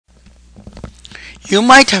You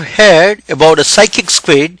might have heard about a psychic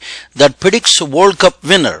squid that predicts a World Cup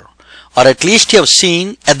winner, or at least you have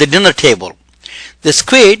seen at the dinner table. The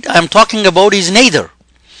squid I am talking about is neither.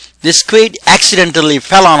 This squid accidentally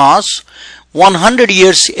fell on us 100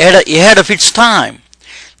 years ahead of its time.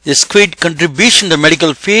 The squid contribution to the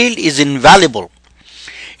medical field is invaluable.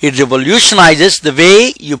 It revolutionizes the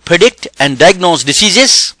way you predict and diagnose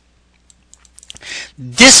diseases.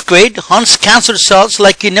 This squid hunts cancer cells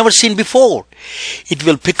like you've never seen before. It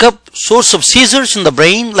will pick up source of seizures in the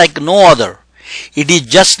brain like no other. It is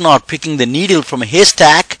just not picking the needle from a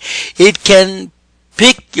haystack. It can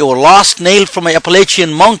pick your lost nail from the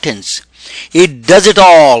Appalachian Mountains. It does it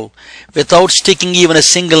all without sticking even a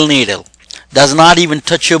single needle. Does not even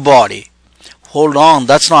touch your body. Hold on,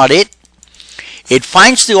 that's not it. It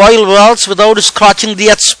finds the oil wells without scorching the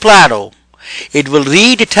earth's plateau. It will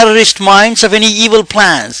read terrorist minds of any evil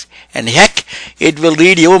plans. And heck, it will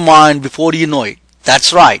read your mind before you know it.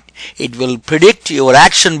 That's right. It will predict your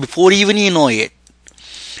action before even you know it.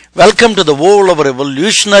 Welcome to the world of a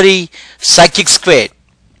revolutionary psychic squid.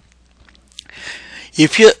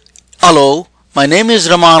 Hello, my name is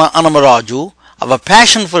Ramana Anamaraju. I have a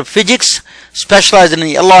passion for physics, specialized in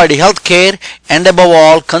allied healthcare, and above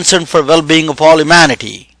all, concerned for well-being of all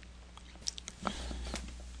humanity.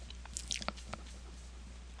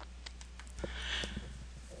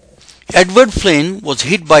 Edward Flynn was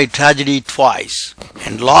hit by tragedy twice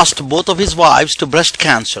and lost both of his wives to breast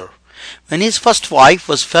cancer. When his first wife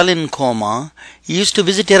fell in coma, he used to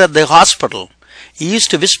visit her at the hospital. He used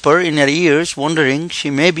to whisper in her ears, wondering she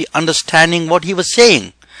may be understanding what he was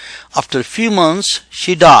saying. After a few months,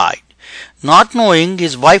 she died. Not knowing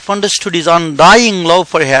his wife understood his undying love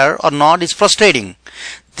for her or not is frustrating.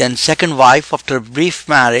 Then second wife, after a brief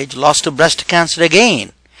marriage, lost to breast cancer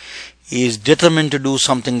again. He is determined to do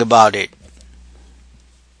something about it.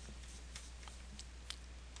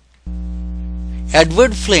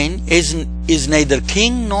 Edward Flynn is neither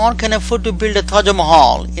king nor can afford to build a Taj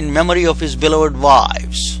Mahal in memory of his beloved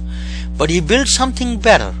wives. But he built something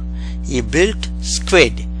better. He built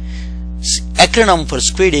SQUID. Acronym for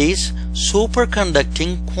SQUID is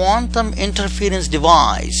Superconducting Quantum Interference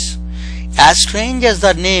Device. As strange as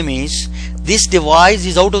that name is, this device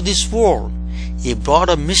is out of this world. He brought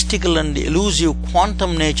a mystical and elusive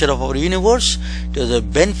quantum nature of our universe to the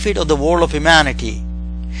benefit of the world of humanity.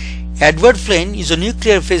 Edward Flynn is a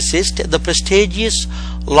nuclear physicist at the prestigious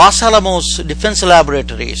Los Alamos Defense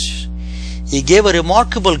Laboratories. He gave a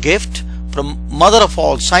remarkable gift from mother of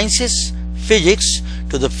all sciences, physics,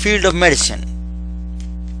 to the field of medicine.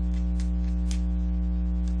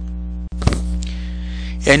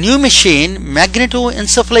 A new machine,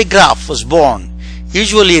 magnetoencephalograph, was born,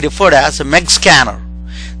 usually referred as a MEG scanner.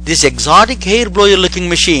 This exotic hair blower looking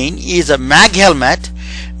machine is a mag helmet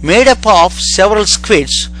made up of several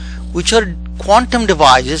squids, which are quantum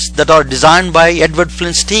devices that are designed by Edward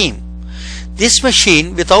Flynn's team. This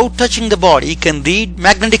machine, without touching the body, can read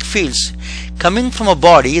magnetic fields coming from a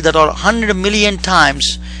body that are 100 million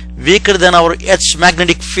times weaker than our Earth's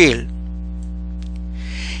magnetic field.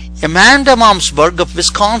 Amanda Malmsberg of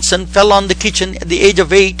Wisconsin fell on the kitchen at the age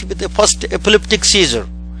of 8 with a first epileptic seizure.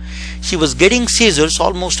 She was getting seizures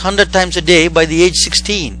almost 100 times a day by the age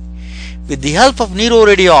 16. With the help of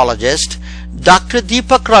neuroradiologist Dr.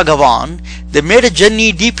 Deepak Raghavan, they made a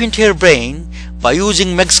journey deep into her brain by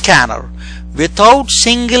using MEG scanner without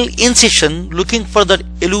single incision, looking for the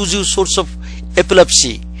elusive source of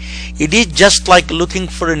epilepsy. It is just like looking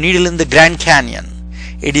for a needle in the Grand Canyon.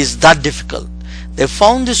 It is that difficult. They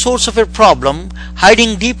found the source of her problem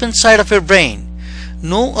hiding deep inside of her brain.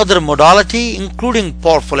 No other modality, including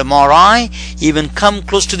powerful MRI, even come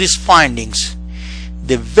close to these findings.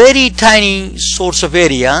 The very tiny source of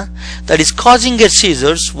area that is causing her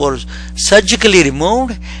seizures was surgically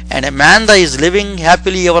removed, and Amanda is living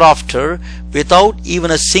happily ever after without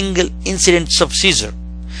even a single incident of seizure.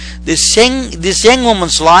 This young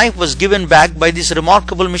woman's life was given back by this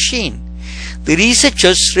remarkable machine. The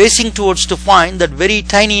researchers racing towards to find that very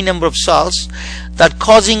tiny number of cells that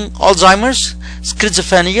causing Alzheimer's,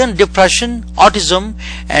 schizophrenia, depression, autism,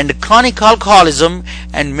 and chronic alcoholism,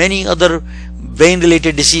 and many other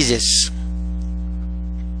brain-related diseases.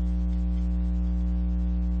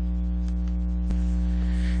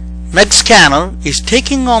 MEG scanner is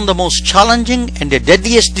taking on the most challenging and the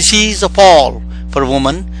deadliest disease of all for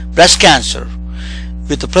women, breast cancer.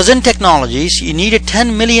 With the present technologies, you need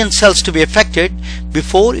 10 million cells to be affected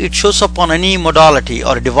before it shows up on any modality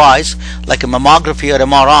or device like a mammography or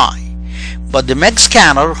MRI. But the MEG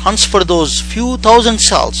scanner hunts for those few thousand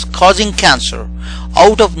cells causing cancer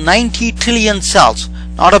out of 90 trillion cells,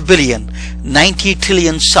 not a billion, 90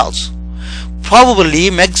 trillion cells. Probably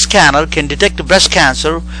MEG scanner can detect breast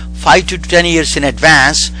cancer 5 to 10 years in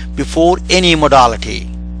advance before any modality.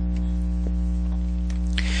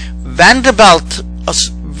 Vanderbilt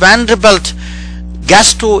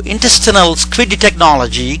Gastrointestinal SQUID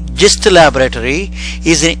Technology GIST Laboratory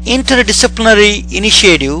is an interdisciplinary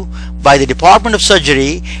initiative by the Department of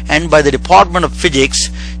Surgery and by the Department of Physics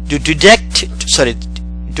to detect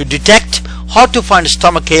hard to find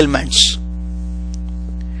stomach ailments.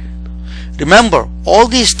 Remember, all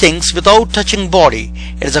these things without touching body.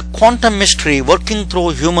 It is a quantum mystery working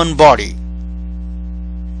through human body.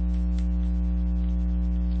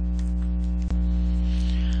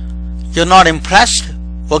 You're not impressed?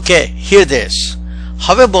 Okay, hear this.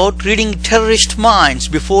 How about reading terrorist minds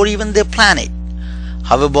before even they plan it?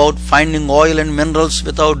 How about finding oil and minerals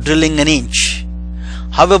without drilling an inch?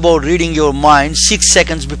 How about reading your mind 6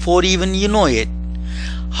 seconds before even you know it?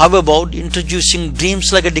 How about introducing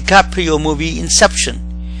dreams like a DiCaprio movie Inception?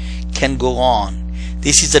 Can go on.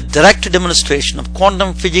 This is a direct demonstration of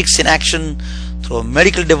quantum physics in action through a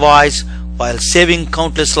medical device while saving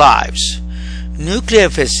countless lives. Nuclear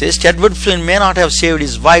physicist Edward Flynn may not have saved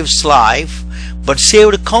his wife's life, but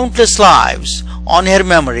saved countless lives on her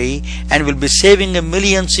memory and will be saving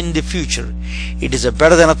millions in the future. It is a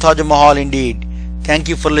better than a Taj Mahal indeed. Thank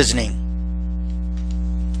you for listening.